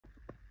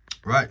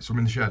Right, so I'm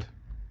in the shed.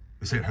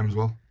 It's at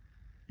Hemswell.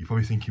 You're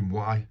probably thinking,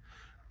 why?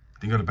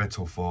 Didn't go to bed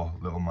till 4.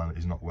 Little man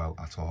is not well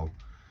at all.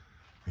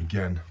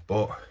 Again,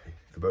 but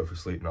they're both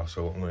asleep now,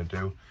 so what I'm going to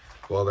do,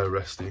 while they're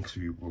resting, because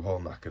we're all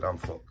knackered, I'm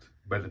fucked.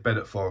 Bed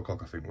at 4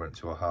 o'clock, I think, went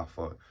to a half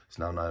 4. It's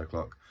now 9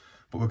 o'clock.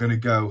 But we're going to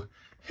go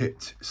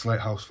hit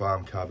Slate House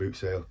Farm car boot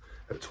sale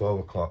at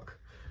 12 o'clock.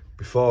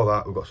 Before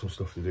that, we've got some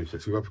stuff to do. So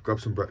we'll grab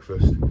some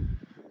breakfast.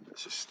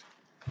 Let's just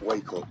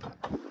wake up.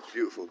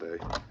 Beautiful day.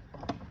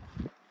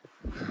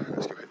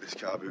 Let's go hit this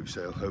car boot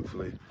sale.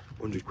 Hopefully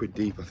 100 quid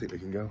deep, I think we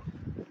can go.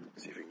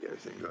 See if we can get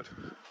anything good.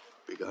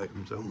 Big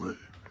items only.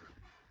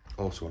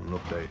 Also on an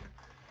update,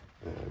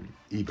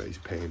 eBay's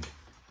paying.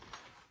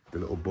 The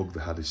little bug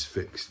they had is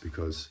fixed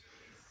because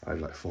I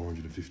had like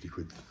 450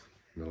 quid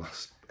in the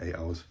last 8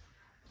 hours.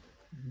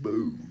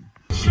 Boom.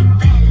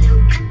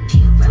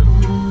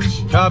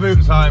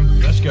 Carboot time,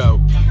 let's go.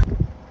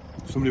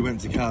 Somebody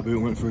went to Carboot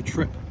and went for a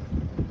trip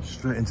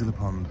straight into the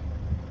pond,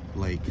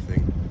 lake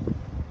thing,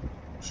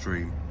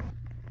 stream.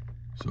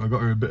 So I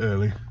got here a bit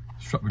early,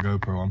 strapped the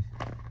GoPro on,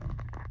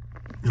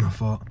 and I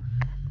thought,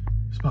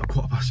 it's about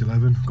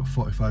 11:15, got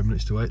 45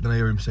 minutes to wait. Then I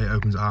hear him say it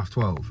opens at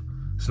 12:30.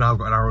 So now I've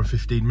got an hour and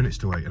 15 minutes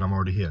to wait and I'm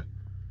already here.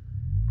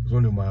 I was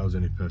wondering why I was the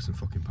only person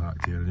fucking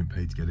parked here. I didn't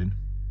pay to get in.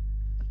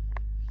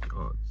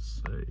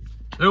 God's sake.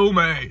 Kill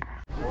me!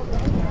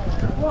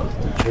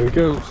 Here we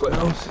go, Slate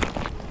House.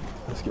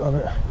 Let's get on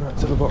it, right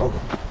to the bottom.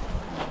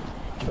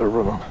 Get a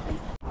run on.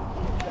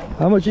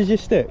 How much is your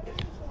stick?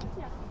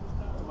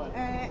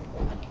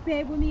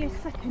 Bear with me a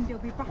second, he'll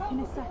be back in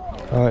a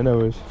second. Alright, no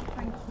worries.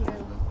 Thank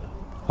you.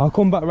 I'll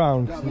come back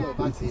round.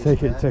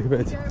 Take a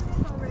bit of time.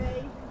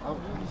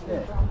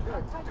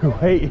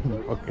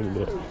 Waiting, fucking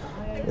idiot.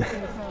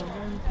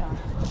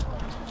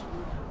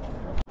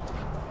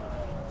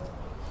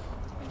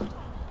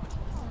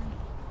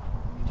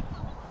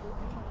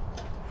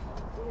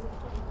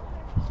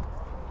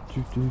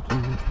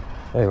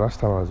 Hey, last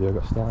time I was here, I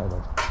got started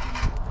on.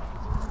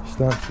 He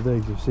starts today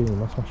because you've seen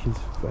him, I smashed his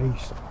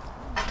face.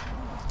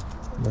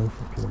 No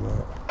fucking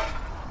way.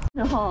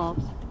 The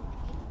halves.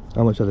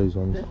 How much are these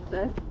ones?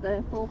 They're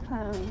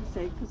 £4,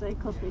 see, because they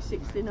cost me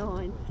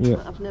 69. Yeah.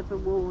 But I've never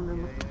worn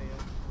them.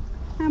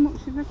 How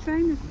much are the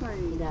trainers,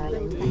 please?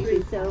 Darling, thank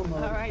you so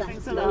much. Alright,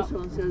 thanks a lot. Those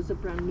ones, those are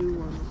brand new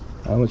ones.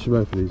 How much are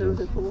both of these Those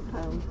ones?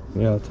 are £4.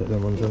 Yeah, I'll take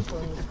them ones then.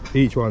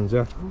 Each one's,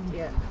 yeah?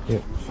 Yeah.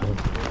 Yeah, so.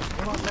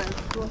 What now?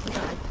 What's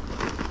that?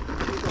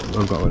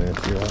 I've got one here,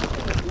 yeah.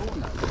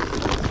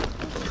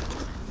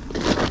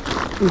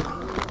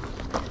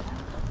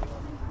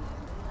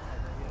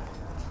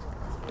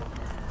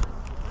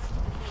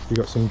 You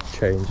got some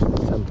change,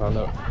 £10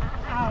 note.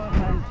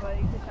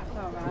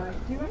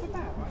 Do you have a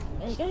bag?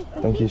 There you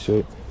go. Thank you,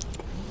 sweet.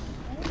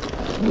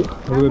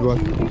 Have a good one.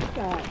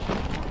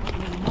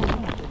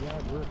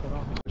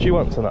 What do you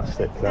want on that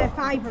stick now?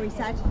 £5, he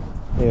said.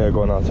 Yeah,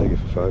 go on, I'll take it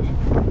for 5.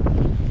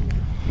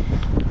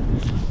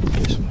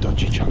 Get some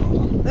dodgy channels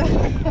on.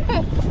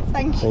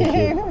 Thank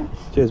you.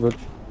 Cheers, bud.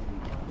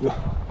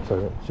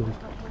 Sorry, mate. Cheers.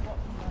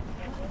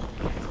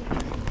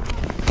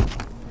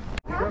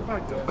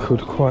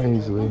 Could quite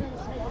easily.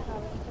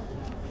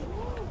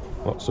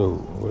 Not so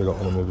we don't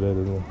want to move there,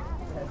 doesn't it?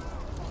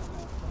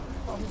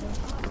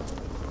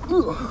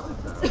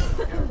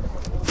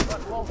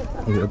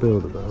 Is it a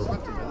builder barrel?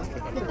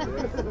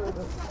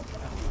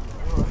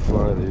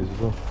 Fly these as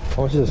well.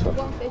 How much is this one?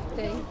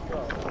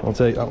 150. I'll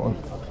take that one.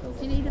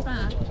 Do you need a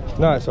bag?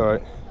 No, it's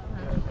alright.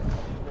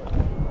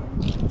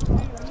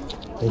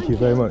 Thank you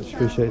very much,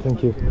 appreciate it,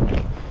 thank you.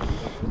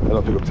 I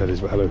don't pick up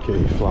teddies, but Hello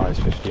Kitty flies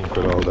 15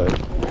 quid all day.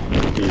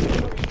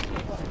 Easy.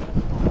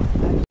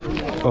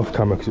 Off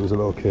camera because it was a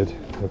little kid.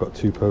 I got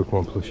 2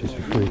 Pokemon plushies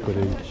for 3 quid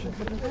each.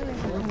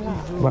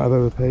 Might have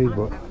overpaid,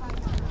 but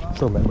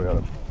still made money on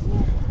them.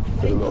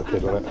 There's a little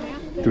kid on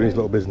it, doing his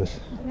little business.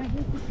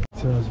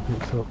 Guitars are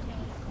picked up.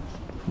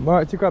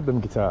 Right, to grab them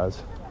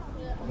guitars.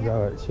 Yeah.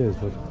 Alright, cheers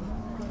bud.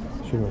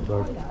 Shouldn't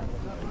have bad.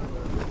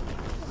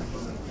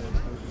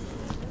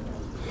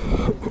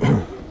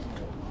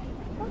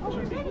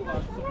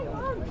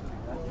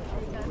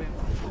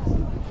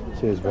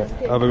 Cheers mate.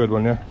 Have a good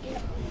one, yeah?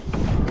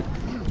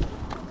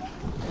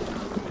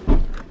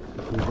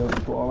 If we don't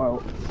fall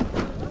out,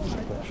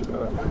 that should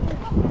hurt.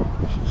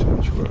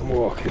 I'm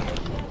walking.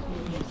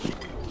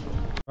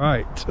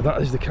 Right,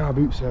 that is the car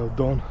boot sale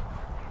done.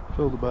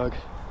 Filled the bag.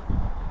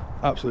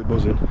 Absolutely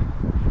buzzing.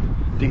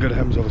 Didn't go to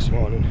Hemswell this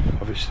morning,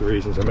 obvious for the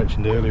reasons I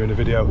mentioned earlier in the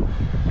video,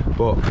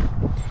 but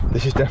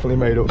this is definitely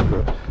made up for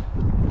it.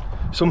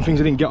 Some things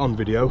I didn't get on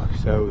video,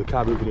 so the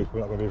car boot video is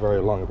not going to be very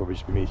long. It'll probably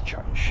just be me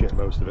chatting shit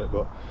most of it,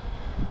 but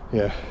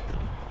yeah.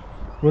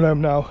 Run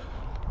home now,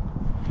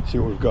 see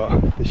what we've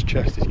got. This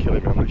chest is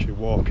killing me, I'm literally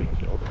walking, I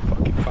feel a bit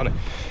fucking funny.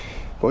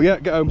 But yeah,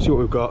 get home, see what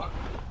we've got.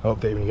 I'll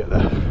update you when you get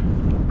there.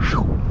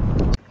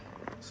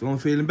 Someone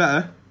feeling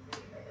better?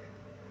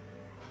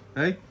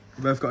 Hey?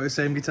 We both got the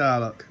same guitar,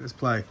 look. Let's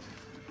play.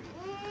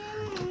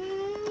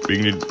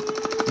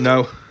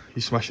 No,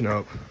 he's smashing it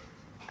up.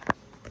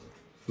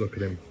 Look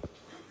at him.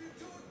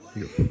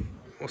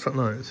 What's that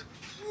noise?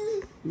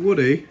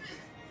 Woody?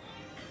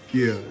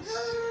 gears.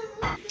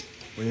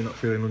 When you're not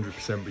feeling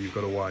 100% but you've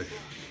got a wife.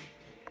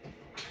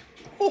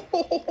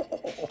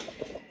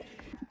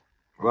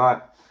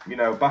 Right, you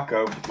know, back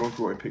home, run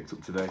through what we picked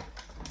up today.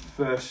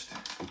 First,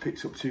 we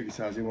picked up 2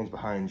 guitars, the one's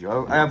behind you.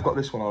 I have got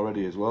this one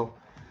already as well.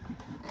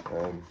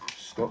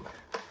 Stuck.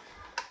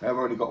 I've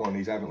already got one of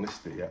these, I haven't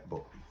listed it yet,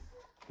 but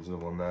there's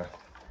another one there.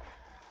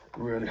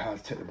 Really hard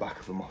to take the back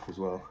of them off as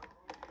well.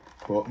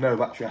 But no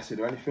battery acid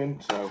or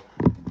anything, so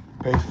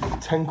paid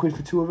 10 quid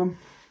for 2 of them.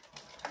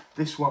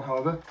 This one,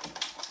 however,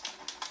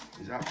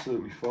 is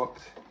absolutely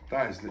fucked.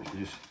 That is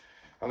literally just,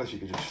 unless you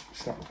can just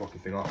snap the fucking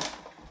thing off.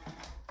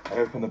 I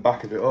open the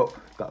back of it up,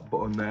 that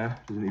button there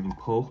doesn't even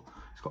pull.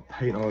 It's got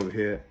paint all over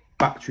here.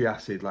 Battery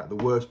acid, like the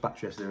worst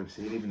battery acid I've ever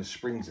seen. Even the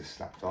springs are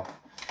snapped off.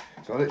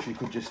 So I literally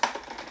could just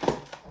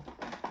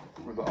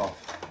rip it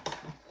off.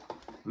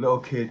 Little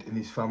kid in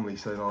his family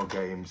selling all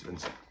games, and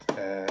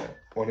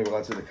one of the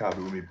lads at the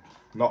Carboot with me,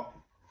 not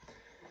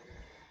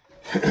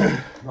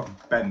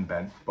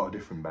Ben, but a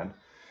different Ben.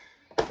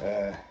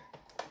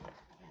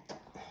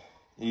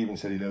 He even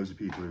said he knows the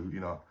people who, you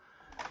know,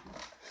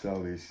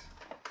 sell these.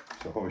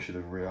 So I probably should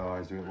have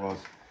realised who it was.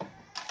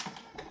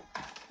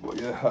 But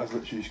yeah, that's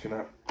literally just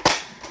gonna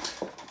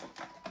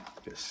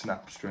get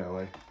snapped straight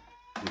away.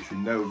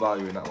 Literally no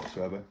value in that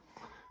whatsoever.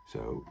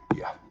 So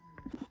yeah.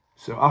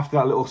 So after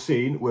that little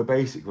scene, we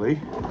paid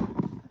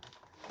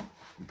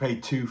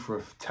 2 for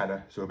a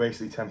tenner. So we're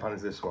basically £10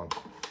 is this one.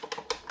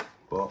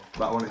 But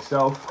that one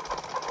itself,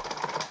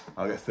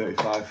 I'll get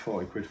 35,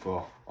 40 quid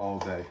for all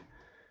day.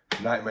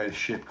 Nightmare of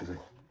shit, because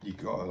you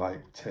gotta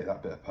like take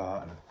that bit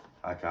apart and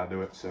I can't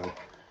do it. So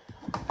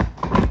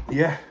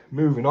yeah,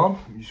 moving on.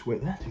 Let me just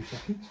wait there 2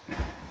 seconds.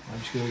 I'm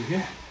just going over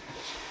here.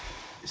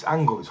 This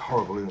angle is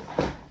horrible, isn't it?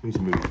 I need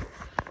to move.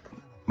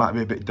 Might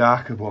be a bit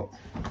darker, but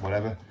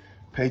whatever.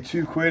 Paid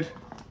 2 quid.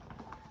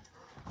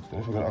 Don't know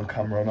if I got it on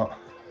camera or not.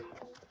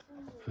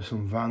 For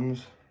some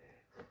Vans.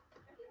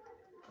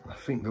 I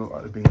think they look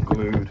like they've been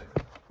glued.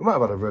 We might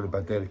have had a really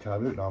bad day at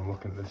Carboot now I'm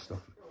looking at this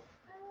stuff.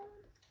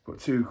 But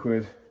 2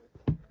 quid.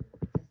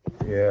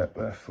 Yeah,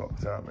 they're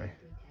fucked, aren't they?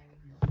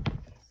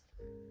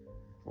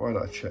 Why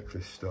did I check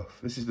this stuff?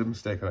 This is the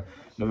mistake.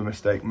 Another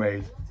mistake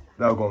made.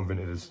 That'll go on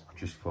Vinted as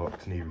just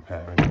fucked, need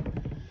repairing.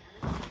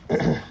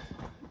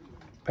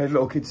 Paid a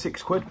little kid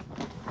 6 quid.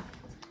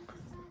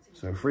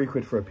 So 3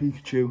 quid for a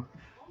Pikachu,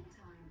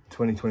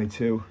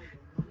 2022.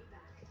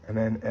 And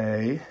then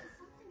a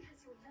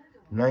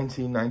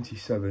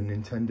 1997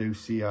 Nintendo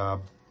CR,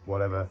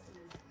 whatever.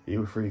 He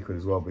was 3 quid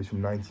as well, but it's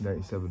from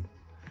 1997.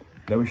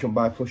 No, we shouldn't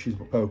buy plushies,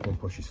 but Pokemon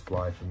plushies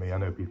fly for me. I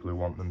know people who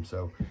want them,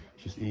 so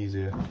it's just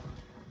easier.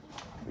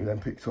 We then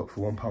picked up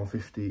for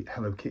 £1.50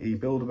 Hello Kitty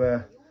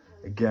Build-A-Bear.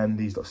 Again,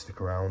 these don't stick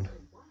around.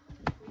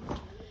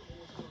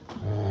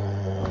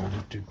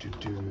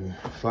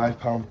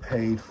 £5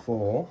 paid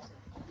for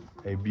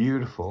a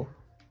beautiful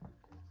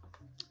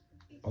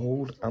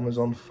old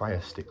Amazon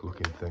Fire Stick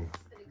looking thing.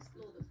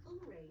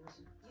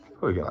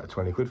 Probably get like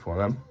 20 quid for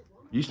one of them.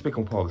 Used to pick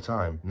them up all the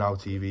time. Now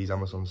TVs,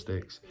 Amazon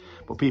sticks.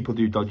 But people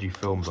do dodgy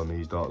films on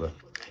these, don't they?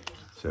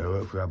 So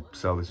hopefully I'll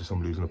sell this to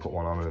somebody who's going to put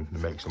one on and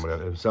make some money out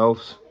of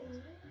themselves.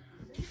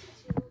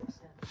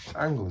 This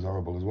angle is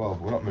horrible as well,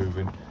 but we're not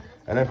moving.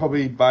 And then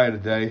probably buy of the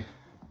day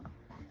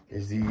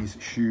is these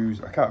shoes.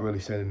 I can't really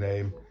say the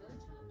name.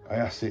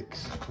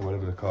 Asics, or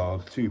whatever they're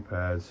called. 2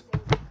 pairs.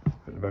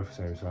 But they're both the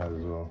same size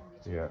as well.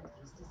 Yeah.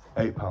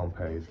 £8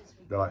 paid.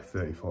 They're like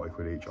 30, 40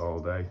 quid each all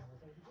day.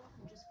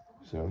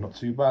 So not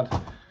too bad.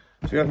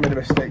 So we have made a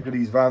mistake with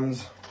these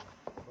Vans.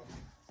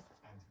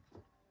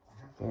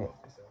 Thought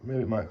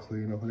maybe it might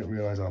clean up. I didn't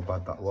realise how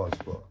bad that was,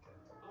 but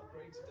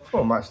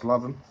well, I might still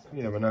have them.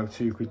 You never know.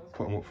 2 quid,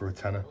 put them up for a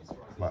tenner.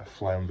 Might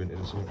fly on Vinted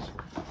or something.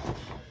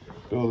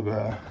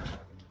 Build-A-Bear,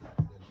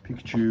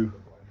 Pikachu,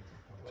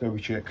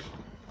 Toby Chick,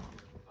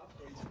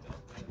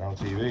 now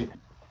TV.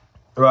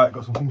 Right,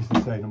 got some things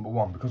to say. Number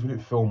one, because we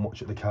didn't film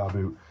much at the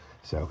Carboot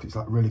sale, because it's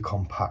like really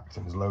compact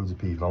and there's loads of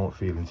people, I wasn't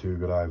feeling too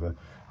good either.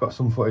 Got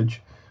some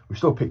footage. We've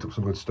still picked up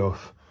some good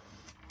stuff.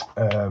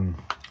 And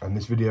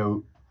this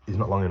video is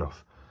not long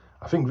enough.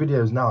 I think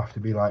videos now have to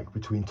be like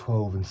between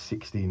 12 and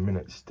 16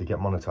 minutes to get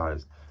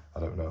monetized. I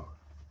don't know.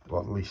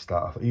 Well, at least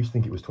start. I used to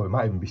think it was 12. It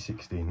might even be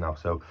 16 now.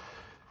 So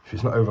if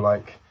it's not over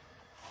like,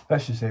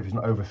 let's just say if it's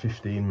not over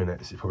 15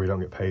 minutes, you probably don't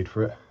get paid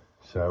for it.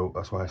 So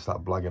that's why I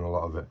start blagging a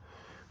lot of it.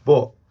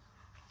 But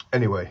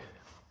anyway,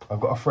 I've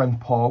got a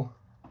friend, Paul,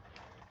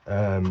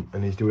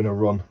 and he's doing a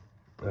run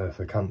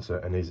for cancer,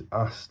 and he's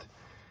asked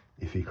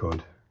if he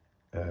could,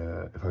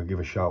 if I could give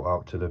a shout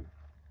out to the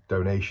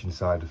donation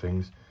side of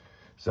things.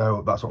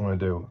 So that's what I'm going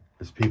to do.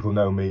 As people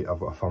know me, I've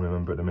got a family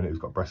member at the minute who's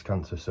got breast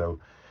cancer, so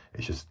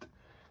it's just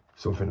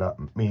something that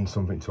means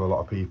something to a lot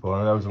of people.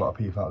 And I know there's a lot of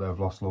people out there who've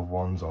lost loved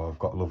ones or have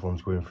got loved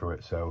ones going through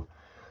it. So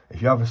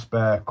if you have a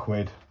spare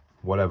quid,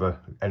 whatever,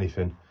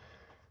 anything,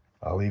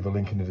 I'll leave a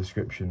link in the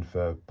description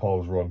for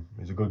Paul's run.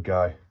 He's a good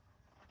guy,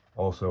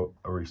 also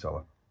a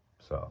reseller.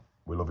 So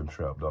we love him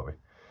straight up, don't we?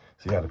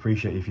 So yeah, I'd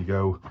appreciate it if you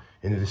go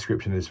in the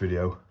description of this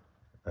video,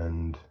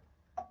 and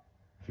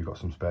if you've got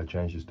some spare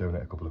change, just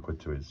donate a couple of quid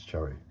to his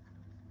charity.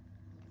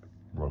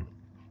 run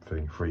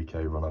thing,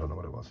 3K run, I don't know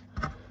what it was.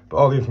 But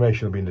all the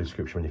information will be in the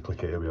description. When you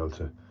click it, it'll be able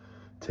to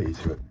take you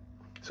to it.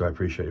 So I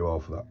appreciate you all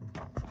for that.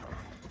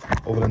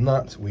 Other than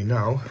that, we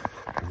now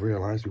have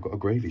realised we've got a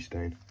gravy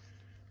stain.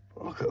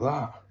 Look at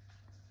that.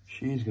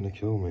 She's going to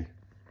kill me.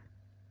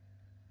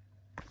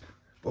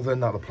 Other than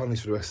that, the plan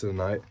is for the rest of the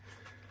night.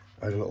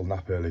 I had a little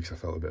nap early because I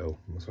felt a bit ill.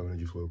 That's why I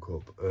just woke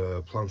up.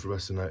 Plan for the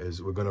rest of the night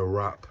is we're going to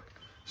wrap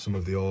some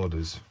of the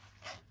orders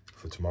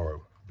for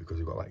tomorrow, because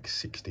we've got like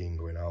 16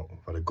 going out. We've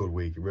had a good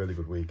week, a really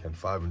good weekend,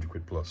 500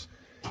 quid plus,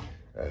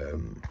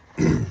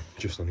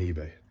 just on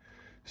eBay.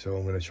 So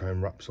I'm going to try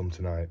and wrap some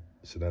tonight,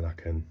 so then I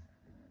can,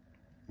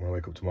 when I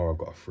wake up tomorrow, I've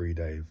got a free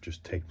day of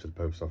just take them to the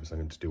post office. I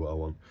can just do what I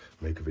want,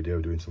 make a video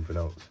doing something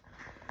else.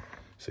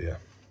 So yeah,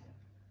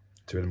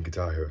 2 of them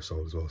Guitar Hero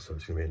sold as well, so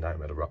it's going to be a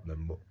nightmare to wrap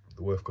them, but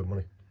they're worth good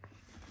money.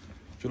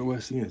 Do you know the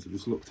worst thing is? I've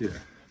just looked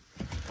here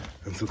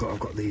and forgot I've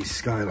got these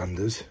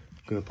Skylanders.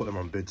 I'm going to put them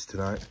on bids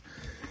tonight.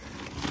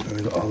 And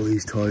I've got all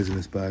these toys in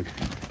this bag.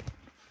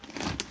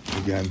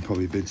 Again,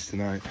 probably bids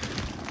tonight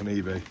on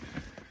eBay.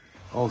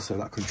 Also,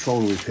 that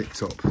controller we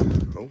picked up,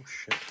 oh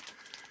shit,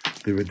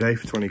 the other day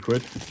for 20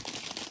 quid.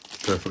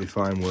 Perfectly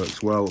fine,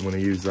 works well. I'm going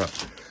to use that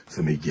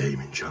for me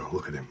gaming channel.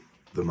 Look at him,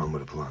 the man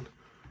with a plan.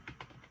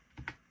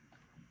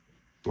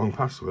 Long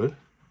password.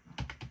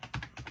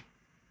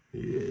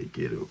 Yeah,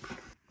 get up.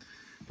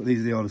 But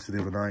these are the orders for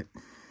the other night.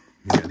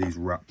 You get these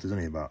wraps. There's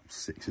only about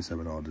 6 or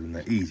 7 orders, and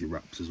they're easy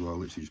wraps as well.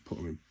 Literally just put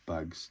them in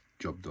bags,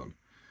 job done.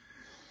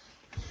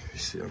 You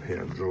see on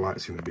here, the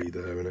light's going to be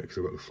there in it because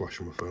I've got the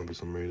flash on my phone for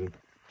some reason.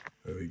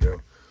 There we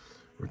go.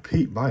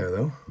 Repeat buyer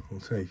though,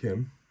 we'll take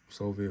him.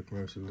 Sold via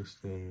promoted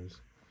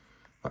listings.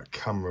 That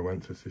camera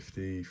went for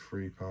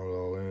 £53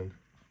 all in.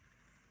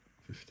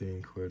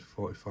 15 quid,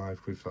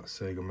 45 quid for that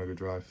Sega Mega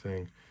Drive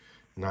thing.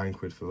 9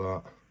 quid for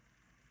that.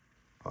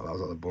 Oh, that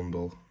was like the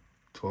bundle.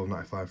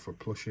 12.95 for a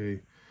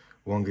plushie.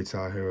 One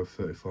Guitar Hero,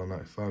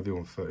 34.95. The other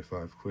one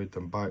 35 quid.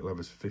 Then bike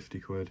levers, 50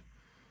 quid.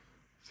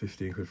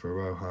 15 quid for a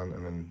Rohan,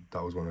 and then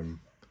that was one of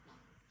them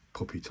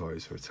puppy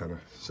toys for a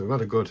tenner. So we've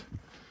had a good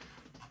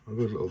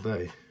little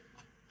day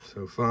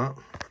so far.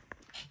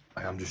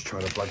 I am just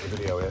trying to flag the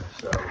video here,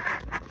 so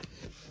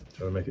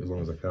trying to make it as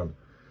long as I can.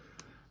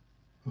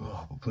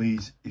 Oh, but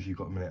please, if you've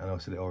got a minute, I know I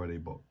said it already,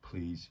 but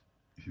please,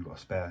 if you've got a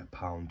spare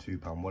 £1,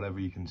 £2, whatever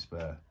you can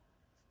spare,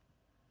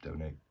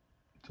 donate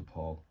to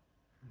Paul.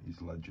 He's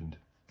a legend.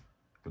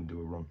 Gonna do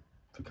a run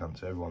for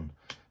cancer. Everyone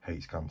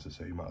hates cancer,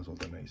 so you might as well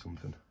donate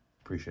something.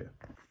 Appreciate it.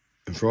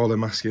 And for all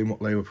them asking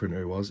what labour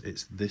printer it was,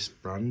 it's this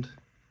brand,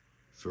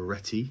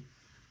 Ferretti.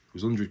 It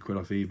was 100 quid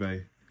off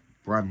eBay,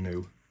 brand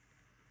new,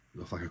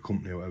 off like a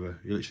company or whatever.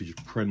 You literally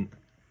just print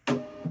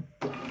and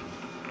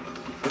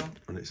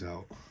it's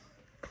out.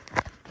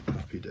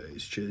 Happy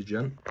days. Cheers,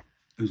 gent.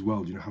 As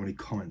well, do you know how many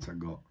comments I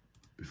got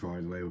before I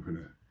had a labour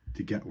printer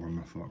to get one?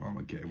 I thought, I'm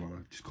not getting one,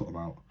 I just cut them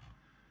out.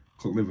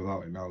 Couldn't live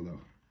without it now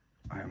though.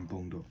 I am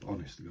bunged up,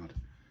 honest to God.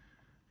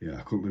 Yeah,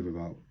 I couldn't live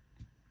without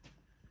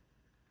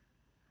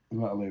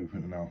a labour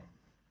printer now.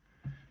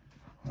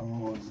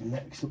 Oh,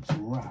 next up to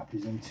wrap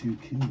is them 2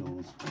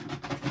 Kindles.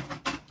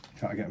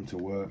 Trying to get them to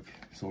work.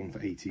 Sold them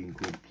for 18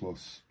 quid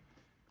plus,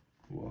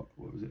 what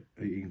was it?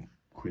 18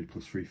 quid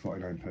plus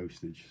 3.49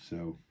 postage.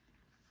 So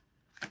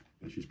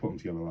let's just put them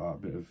together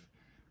like that. A bit of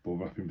bubble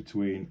wrap in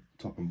between,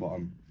 top and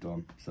bottom,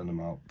 done. Send them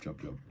out, job.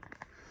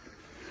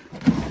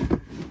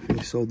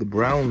 Okay, sold the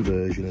brown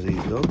version of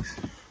these dogs.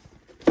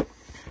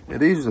 Yeah,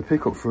 these was a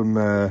pickup from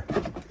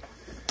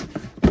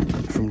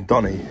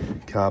Donny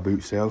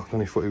Carboot sale,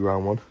 Donny Footy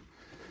Ground one.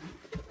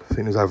 I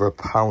think it was either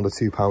 £1 or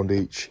 £2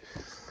 each.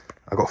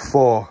 I got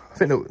 4. I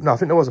think there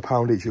was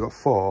 £1 each. You got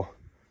 4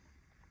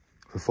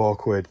 for 4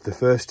 quid. The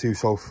first 2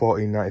 sold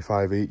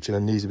 £14.95 each, and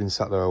then these have been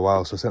sat there a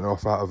while, so I sent them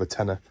off out of a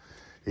tenner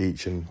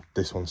each, and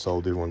this one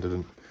sold, the other one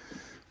didn't.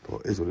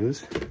 But it is what it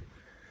is.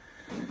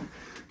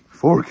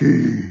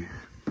 Forky.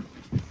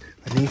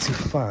 I need to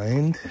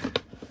find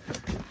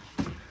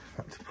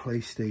that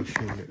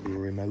PlayStation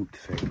remote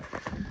thing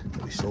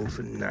that we sold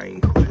for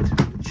 9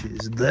 quid, which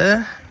is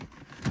there.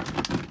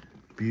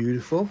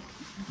 Beautiful.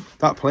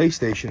 That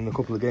PlayStation in a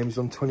couple of games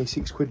on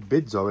 26 quid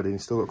bids already,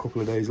 and still got a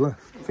couple of days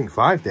left. I think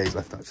 5 days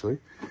left actually.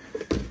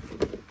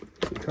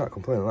 We can't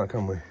complain on that,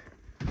 can we?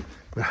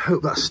 I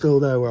hope that's still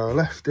there where I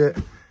left it.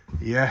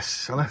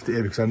 Yes, I left it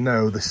here because I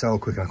know they sell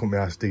quick and I couldn't be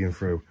arsed digging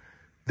through.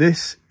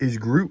 This is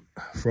Groot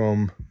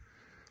from,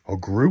 or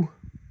Gru.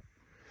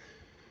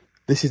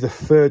 This is the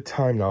 3rd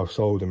time now I've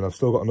sold him, and I've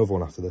still got another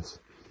one after this.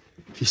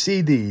 If you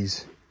see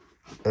these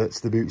at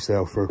the boot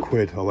sale for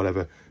 £1 or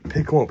whatever,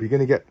 pick them up. You're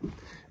going to get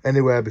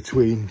anywhere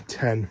between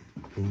 10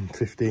 and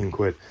 15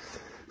 quid.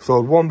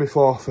 Sold one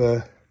before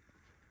for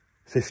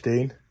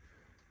 15.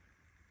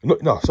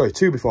 No, sorry,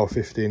 2 before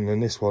 15,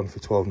 and this one for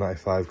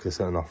 12.95 because I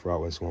sent an offer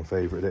out when someone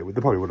favoured it.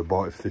 They probably would have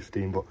bought it for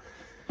 15, but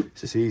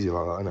it's just easy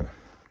like that, isn't it?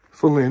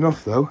 Funnily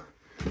enough though,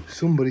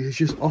 somebody has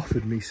just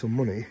offered me some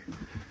money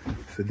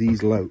for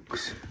these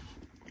Lokes.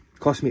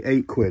 Cost me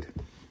 8 quid.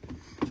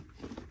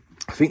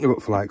 I think they're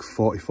up for like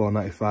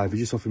 44.95. He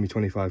just offered me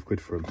 25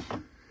 quid for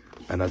them,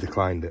 and I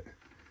declined it.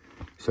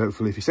 So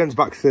hopefully if he sends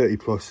back 30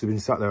 plus, they've been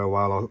sat there a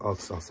while, I'll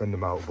send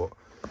them out, but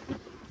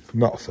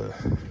not for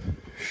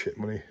shit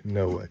money,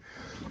 no way.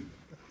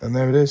 And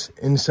there it is,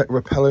 insect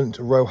repellent,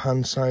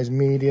 Rohan size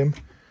medium.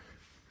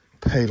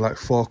 Paid like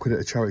 £4 at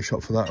a charity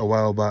shop for that a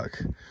while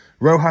back.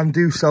 Rohan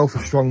do sell for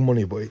strong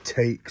money, but it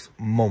takes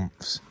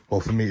months. Well,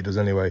 for me it does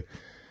anyway.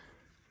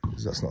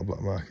 That's not a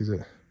black mark, is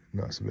it?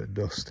 No, it's a bit of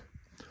dust.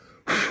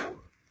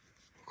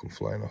 Come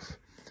flying off.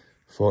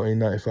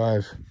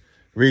 £14.95.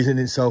 Reason it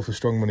didn't sell for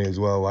strong money as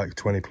well, like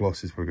 20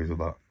 plus, is because of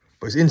that.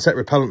 But it's insect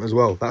repellent as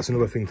well. That's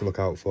another thing to look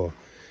out for.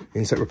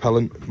 Insect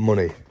repellent,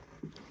 money.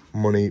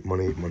 Money,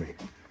 money, money.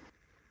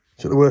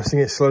 So the worst thing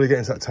is slowly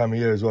getting to that time of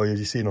year as well. As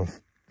you've seen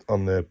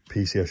on the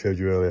PC I showed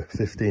you earlier,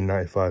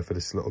 £15.95 for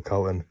this little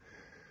Calton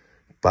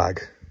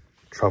bag,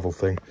 travel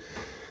thing.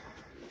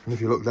 And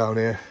if you look down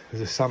here,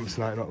 there's a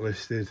Samsonite not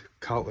listed,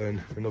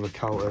 Calton, another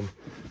Calton,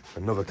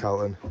 another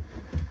Calton.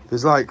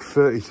 There's like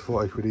 30 to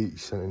 40 quid each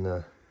sent in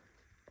there.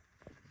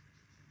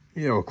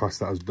 You know, class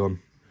that as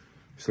done.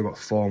 Still got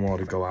 4 more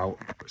to go out.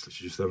 It's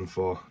literally just them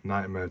 4.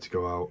 Nightmare to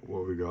go out. What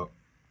have we got?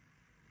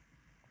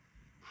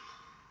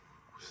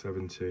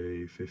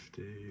 70,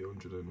 50,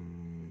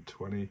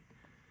 120,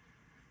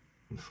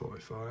 and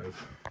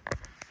 45.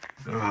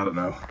 I don't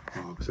know.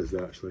 Oh, it says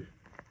there actually.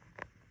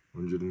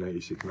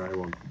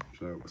 186.91.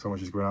 So how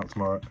much is going out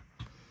tomorrow?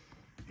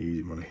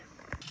 Easy money.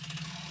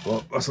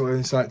 Well, that's a little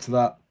insight to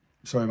that.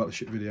 Sorry about the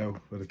shit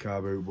video with the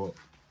Carboot, but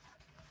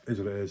it is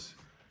what it is.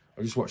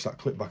 I just watched that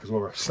clip back as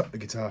well where I slapped the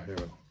guitar here.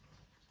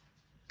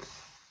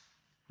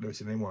 Never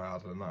seen anyone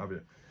harder than that, have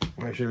you?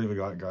 Make sure you leave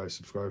a like, guys.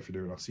 Subscribe if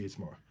you're doing. I'll see you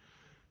tomorrow.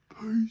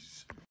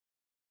 Peace.